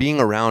being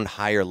around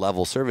higher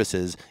level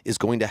services is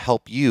going to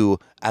help you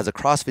as a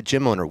CrossFit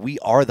gym owner. We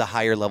are the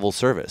higher level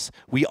service.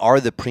 We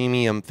are the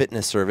premium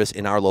fitness service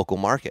in our local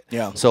market.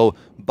 Yeah. So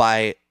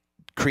by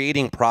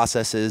creating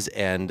processes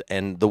and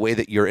the way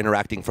that you're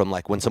interacting, from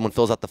like when someone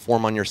fills out the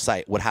form on your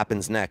site, what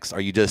happens next?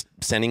 Are you just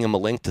sending them a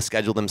link to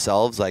schedule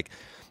themselves? Like,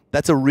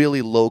 that's a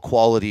really low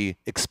quality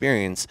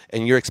experience,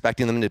 and you're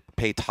expecting them to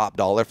pay top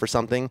dollar for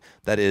something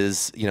that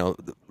is,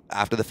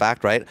 after the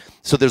fact, right?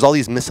 So there's all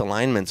these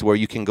misalignments where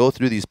you can go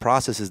through these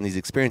processes and these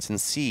experiences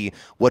and see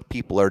what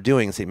people are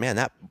doing and say, man,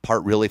 that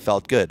part really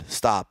felt good.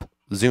 Stop,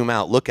 zoom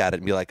out, look at it,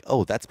 and be like,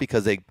 oh, that's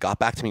because they got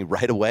back to me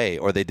right away,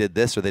 or they did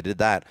this, or they did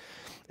that.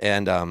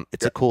 And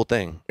it's a cool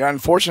thing. Yeah,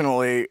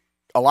 unfortunately,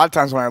 a lot of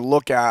times when I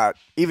look at,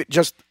 even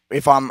just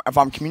if I'm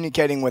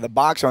communicating with a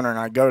box owner and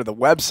I go to the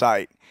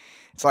website,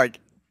 it's like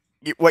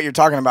what you're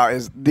talking about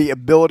is the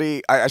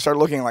ability. I start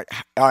looking like,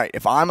 all right,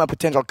 if I'm a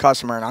potential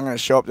customer and I'm going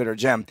to show up to their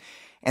gym,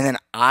 and then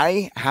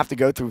I have to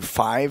go through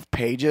 5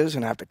 pages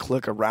and I have to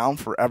click around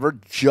forever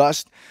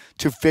just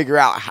to figure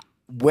out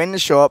when to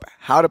show up,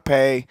 how to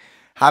pay,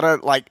 how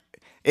to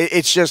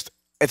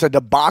it's a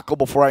debacle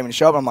before I even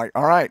show up. I'm like,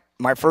 all right,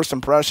 my first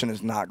impression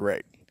is not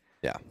great.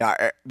 Yeah.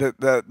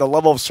 The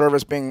level of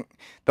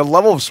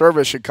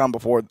service should come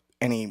before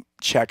any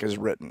check is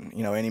written,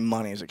 any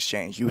money is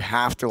exchanged. You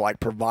have to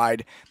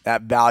provide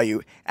that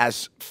value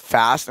as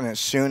fast and as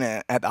soon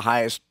at the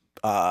highest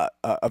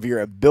of your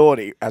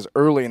ability, as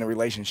early in the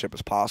relationship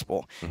as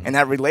possible. And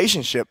that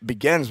relationship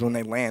begins when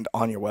they land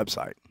on your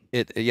website.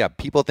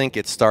 People think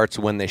it starts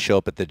when they show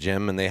up at the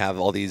gym, and they have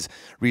all these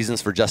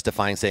reasons for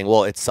justifying, saying,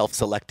 well, it's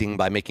self-selecting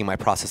by making my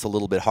process a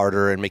little bit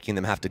harder and making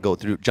them have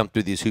to jump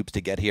through these hoops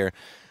to get here.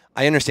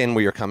 I understand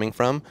where you're coming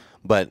from,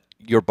 but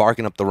you're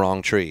barking up the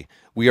wrong tree.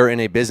 We are in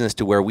a business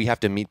to where we have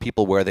to meet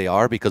people where they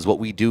are, because what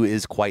we do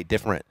is quite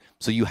different.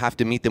 So you have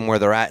to meet them where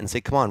they're at and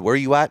say, come on, where are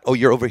you at? Oh,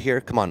 you're over here.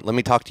 Come on, let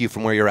me talk to you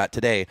from where you're at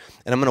today.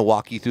 And I'm going to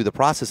walk you through the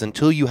process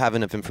until you have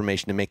enough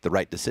information to make the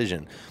right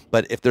decision.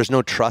 But if there's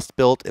no trust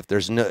built, if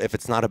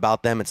it's not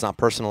about them, it's not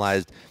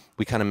personalized,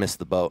 we kind of miss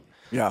the boat.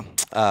 Yeah.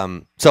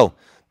 So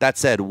that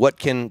said, what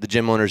can the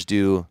gym owners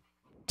do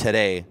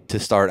today to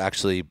start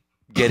actually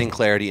getting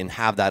clarity and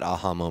have that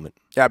aha moment?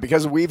 Yeah,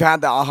 because we've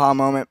had the aha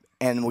moment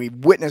and we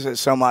witness it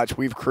so much,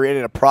 we've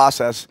created a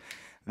process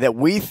that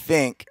we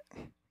think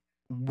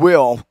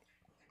will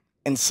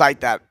incite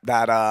that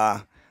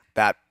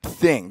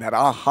thing, that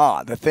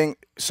aha, the thing.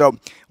 So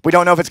we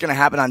don't know if it's going to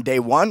happen on day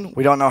 1.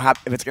 We don't know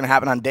if it's going to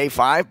happen on day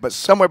 5, but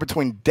somewhere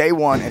between day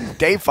 1 and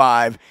day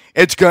 5,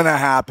 it's going to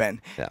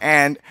happen. Yeah.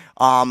 And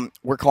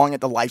we're calling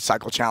it the Life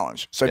Cycle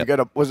Challenge. So if you go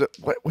to,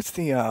 what's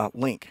the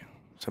link?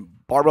 So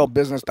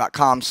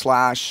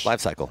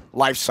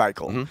barbellbusiness.com/life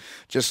cycle.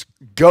 Just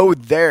go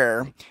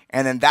there,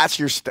 and then that's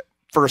your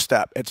first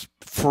step. It's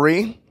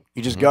free.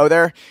 You just go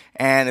there,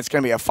 and it's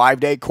going to be a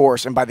 5-day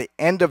course. And by the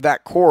end of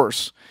that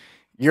course,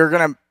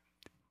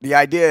 the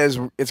idea is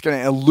it's going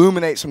to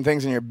illuminate some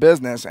things in your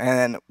business,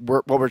 and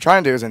what we're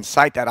trying to do is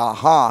incite that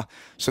aha.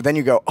 So then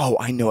you go, oh,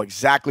 I know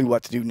exactly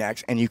what to do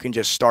next, and you can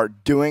just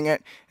start doing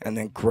it, and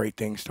then great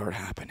things start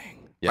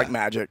happening, like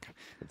magic.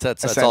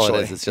 That's all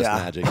it is. It's just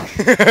magic.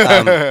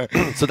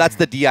 So that's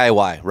the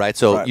DIY, right?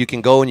 So you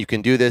can go and you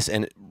can do this,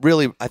 and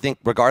really, I think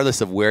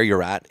regardless of where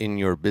you're at in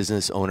your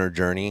business owner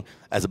journey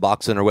as a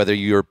box owner, whether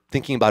you're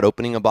thinking about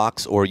opening a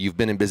box or you've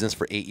been in business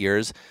for 8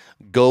 years,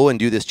 go and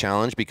do this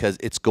challenge, because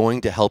it's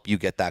going to help you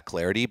get that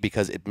clarity,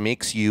 because it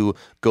makes you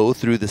go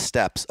through the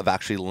steps of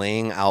actually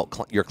laying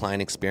out your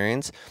client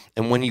experience.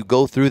 And when you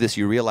go through this,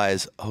 you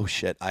realize, oh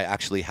shit, I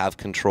actually have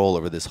control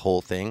over this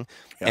whole thing.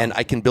 And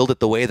I can build it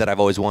the way that I've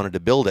always wanted to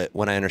build it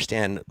when I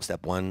understand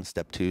step 1,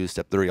 step 2,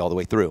 step 3, all the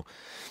way through.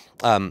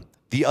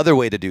 The other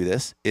way to do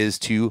this is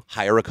to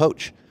hire a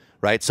coach,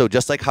 right? So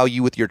just like how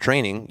you with your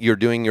training, you're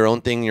doing your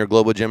own thing in your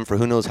global gym for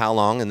who knows how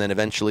long, and then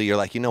eventually you're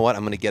like, you know what,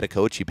 I'm going to get a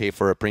coach. You pay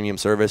for a premium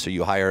service, or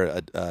you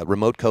hire a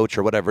remote coach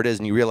or whatever it is,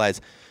 and you realize,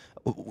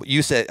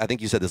 I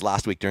think you said this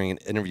last week during an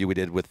interview we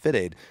did with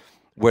FitAid,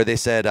 where they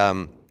said,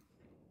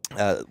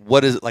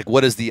 what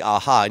is the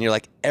aha? And you're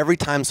like, every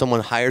time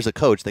someone hires a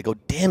coach, they go,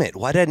 damn it,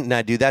 why didn't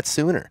I do that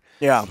sooner?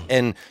 Yeah.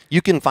 And you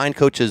can find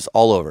coaches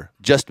all over.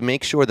 Just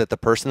make sure that the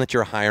person that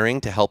you're hiring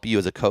to help you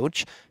as a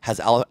coach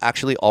has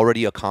actually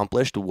already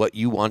accomplished what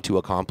you want to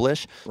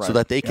accomplish, so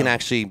that they can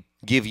actually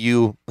give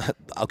you,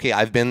 okay,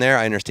 I've been there,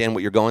 I understand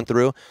what you're going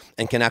through,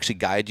 and can actually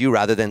guide you,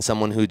 rather than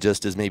someone who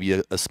just is maybe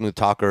a smooth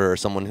talker, or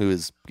someone who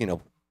is,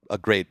 a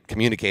great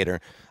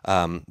communicator,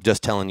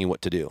 just telling you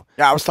what to do.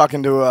 Yeah, I was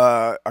talking to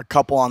a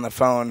couple on the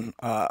phone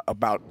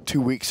about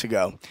 2 weeks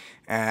ago,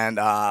 and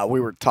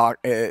we were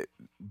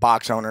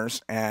box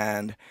owners,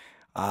 and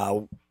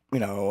I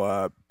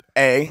got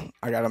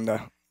them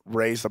to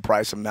raise the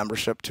price of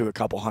membership to a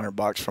couple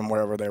 $100 from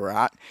wherever they were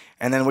at,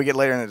 and then we get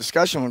later in the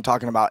discussion, we're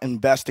talking about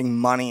investing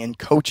money in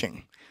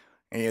coaching.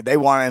 And they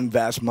want to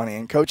invest money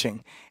in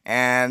coaching,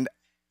 and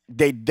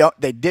they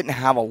didn't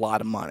have a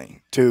lot of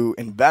money to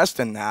invest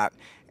in that.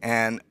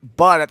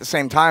 But at the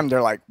same time,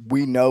 they're like,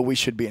 we know we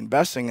should be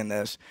investing in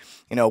this.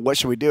 What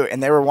should we do?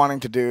 And they were wanting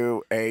to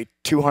do a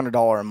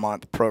 $200 a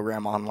month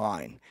program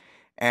online.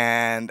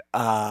 And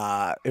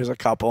it was a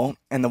couple.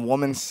 And the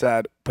woman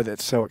said, but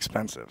it's so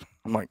expensive.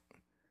 I'm like,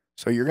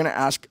 so you're going to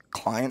ask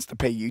clients to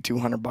pay you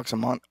 $200 a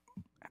month,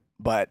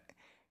 but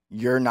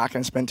you're not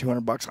going to spend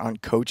 $200 on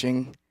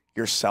coaching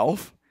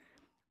yourself?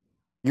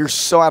 You're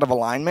so out of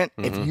alignment.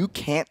 If you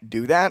can't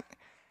do that,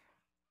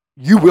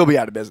 you will be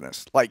out of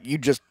business.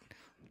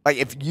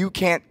 If you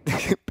can't,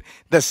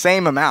 the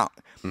same amount,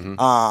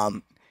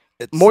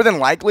 more than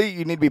likely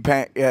you need to be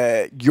paying,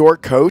 your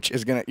coach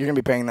you're gonna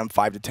be paying them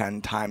 5 to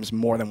 10 times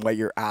more than what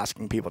you're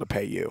asking people to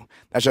pay you.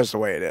 That's just the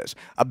way it is.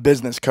 A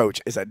business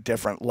coach is a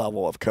different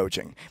level of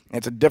coaching.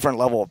 It's a different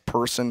level of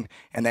person,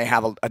 and they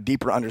have a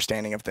deeper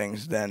understanding of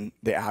things than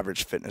the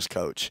average fitness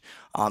coach.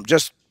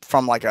 Just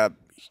from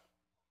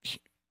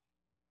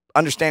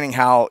understanding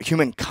how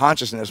human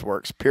consciousness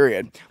works,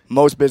 period.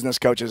 Most business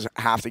coaches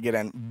have to get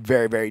in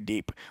very, very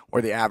deep,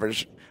 where the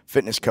average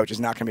fitness coach is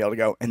not going to be able to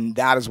go, and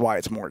that is why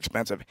it's more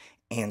expensive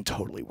and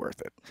totally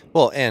worth it.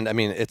 Well, and I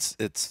mean, it's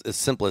as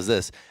simple as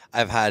this.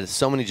 I've had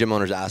so many gym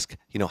owners ask,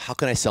 how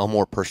can I sell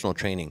more personal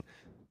training?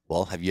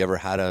 Well, have you ever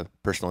had a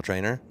personal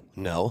trainer?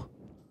 No.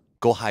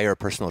 Go hire a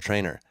personal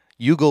trainer.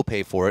 You go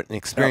pay for it and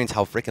experience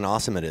how freaking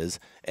awesome it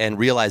is, and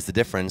realize the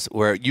difference,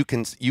 where you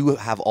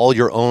have all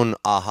your own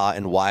aha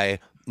and why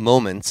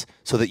moments,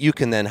 so that you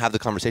can then have the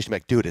conversation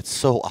like, dude, it's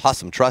so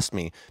awesome, trust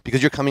me,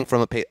 because you're coming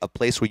from a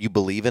place where you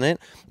believe in it,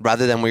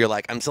 rather than where you're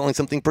like, I'm selling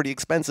something pretty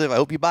expensive, I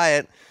hope you buy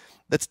it.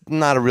 That's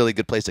not a really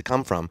good place to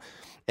come from.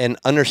 And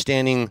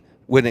understanding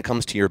when it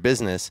comes to your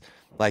business,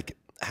 like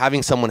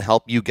having someone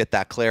help you get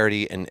that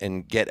clarity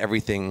and get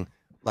everything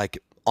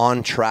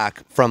on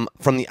track from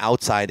the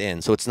outside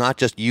in. So it's not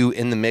just you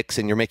in the mix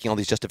and you're making all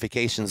these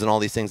justifications and all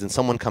these things, and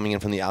someone coming in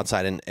from the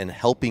outside and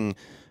helping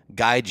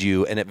guide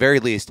you, and at very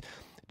least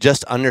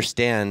just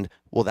understand,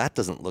 well, that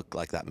doesn't look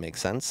like that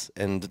makes sense.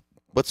 And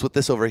what's with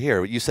this over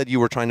here? You said you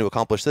were trying to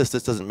accomplish this.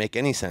 This doesn't make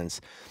any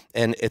sense.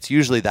 And it's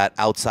usually that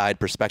outside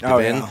perspective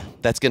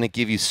that's going to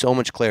give you so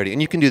much clarity.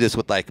 And you can do this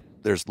with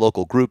there's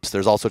local groups.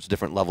 There's all sorts of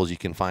different levels you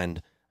can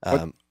find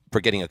for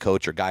getting a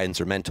coach or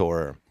guidance or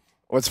mentor.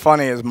 What's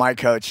funny is my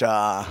coach,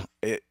 I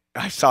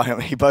saw him,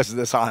 he posted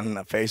this on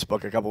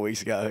Facebook a couple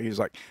weeks ago. He was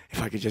like, if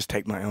I could just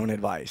take my own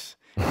advice.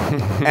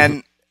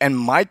 And And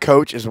my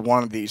coach is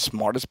one of the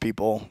smartest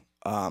people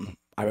I've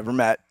ever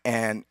met.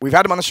 And we've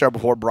had him on the show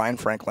before, Brian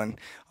Franklin.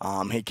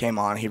 He came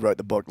on. He wrote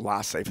the book,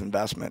 Last Safe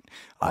Investment.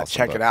 Awesome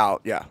check book. it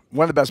out. Yeah,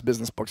 one of the best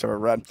business books I've ever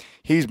read.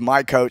 He's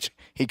my coach.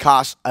 He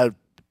costs a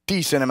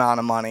decent amount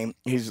of money.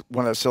 He's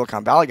one of the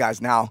Silicon Valley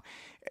guys now.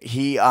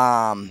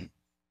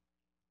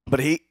 But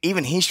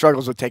he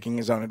struggles with taking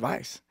his own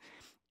advice,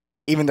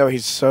 even though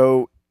he's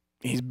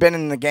been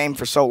in the game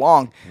for so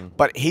long.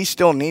 But he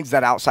still needs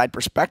that outside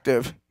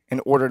perspective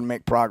in order to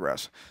make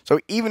progress. So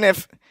even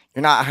if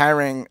you're not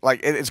hiring, like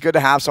it's good to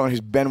have someone who's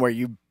been where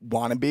you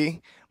want to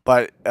be,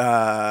 but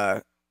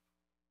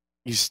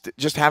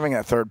just having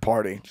a third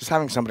party, just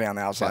having somebody on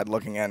the outside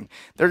looking in,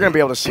 they're going to be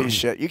able to see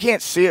shit. You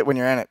can't see it when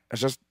you're in it. It's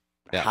just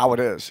how it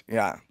is.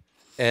 Yeah.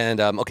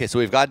 And okay, so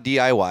we've got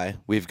DIY,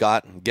 we've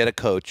got get a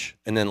coach,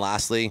 and then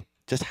lastly,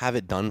 just have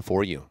it done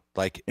for you.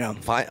 Like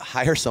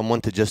hire someone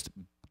to just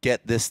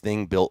get this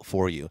thing built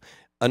for you.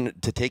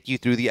 To take you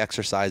through the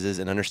exercises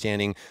and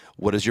understanding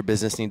what does your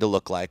business need to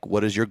look like,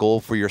 what is your goal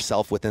for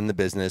yourself within the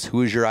business,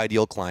 who is your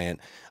ideal client,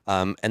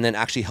 and then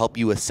actually help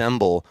you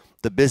assemble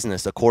the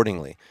business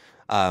accordingly.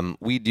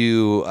 We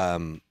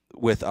do,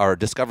 with our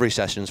discovery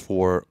sessions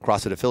for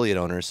CrossFit affiliate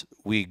owners,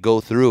 we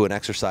go through an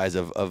exercise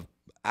of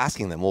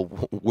asking them, well,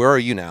 where are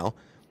you now?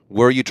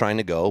 Where are you trying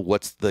to go?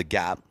 What's the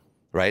gap,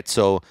 right?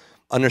 So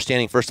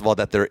understanding, first of all,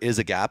 that there is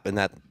a gap and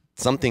that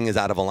something is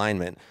out of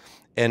alignment.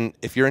 And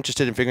if you're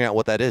interested in figuring out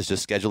what that is,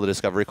 just schedule a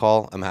discovery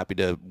call. I'm happy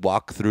to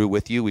walk through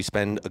with you. We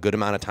spend a good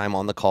amount of time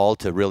on the call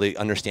to really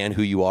understand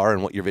who you are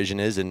and what your vision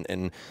is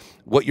and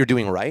what you're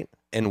doing right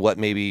and what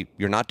maybe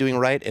you're not doing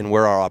right and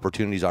where our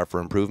opportunities are for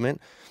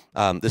improvement.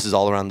 This is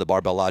all around the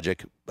Barbell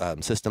Logic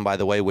system, by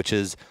the way, which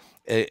is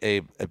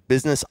a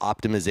business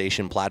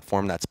optimization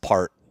platform that's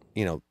part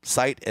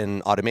site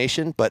and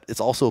automation, but it's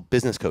also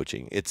business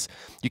coaching.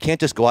 You can't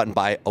just go out and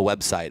buy a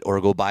website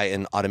or go buy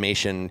an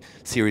automation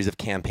series of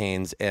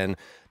campaigns and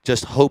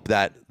just hope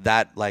that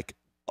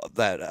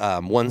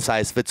one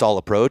size fits all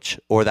approach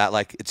or that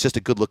it's just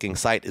a good looking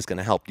site is going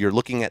to help. You're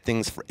looking at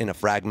things in a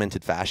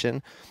fragmented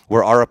fashion,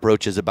 where our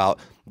approach is about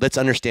let's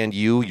understand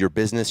you, your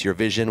business, your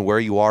vision, where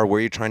you are,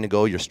 where you're trying to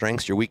go, your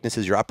strengths, your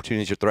weaknesses, your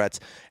opportunities, your threats.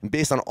 And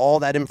based on all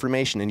that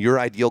information and your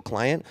ideal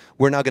client,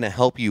 we're now going to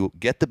help you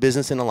get the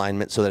business in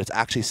alignment so that it's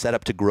actually set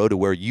up to grow to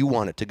where you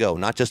want it to go.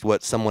 Not just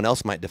what someone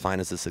else might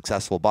define as a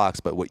successful box,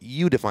 but what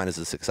you define as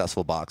a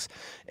successful box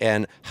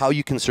and how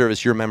you can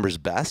service your members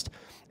best.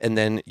 And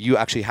then you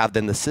actually have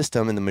then the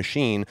system and the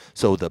machine,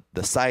 so the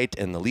site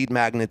and the lead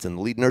magnets and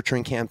the lead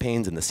nurturing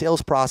campaigns and the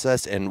sales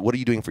process and what are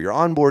you doing for your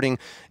onboarding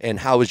and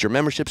how is your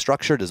membership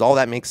structured? Does all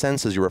that make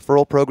sense? Does your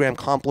referral program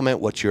complement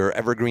what your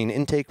evergreen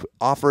intake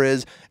offer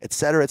is, et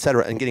cetera,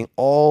 and getting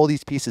all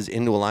these pieces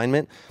into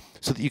alignment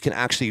so that you can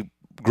actually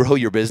grow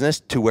your business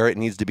to where it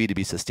needs to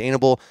be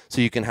sustainable so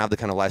you can have the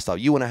kind of lifestyle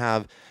you want to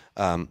have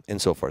and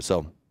so forth.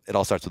 So it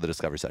all starts with a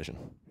discovery session.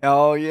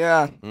 Oh,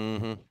 yeah.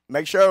 Mm-hmm.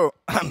 Make sure.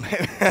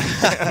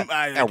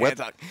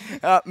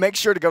 Make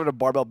sure to go to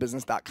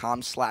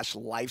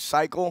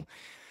barbellbusiness.com/lifecycle.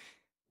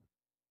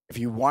 If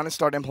you want to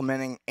start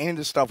implementing any of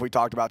the stuff we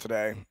talked about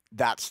today,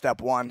 that's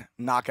step one.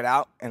 Knock it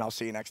out, and I'll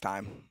see you next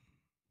time.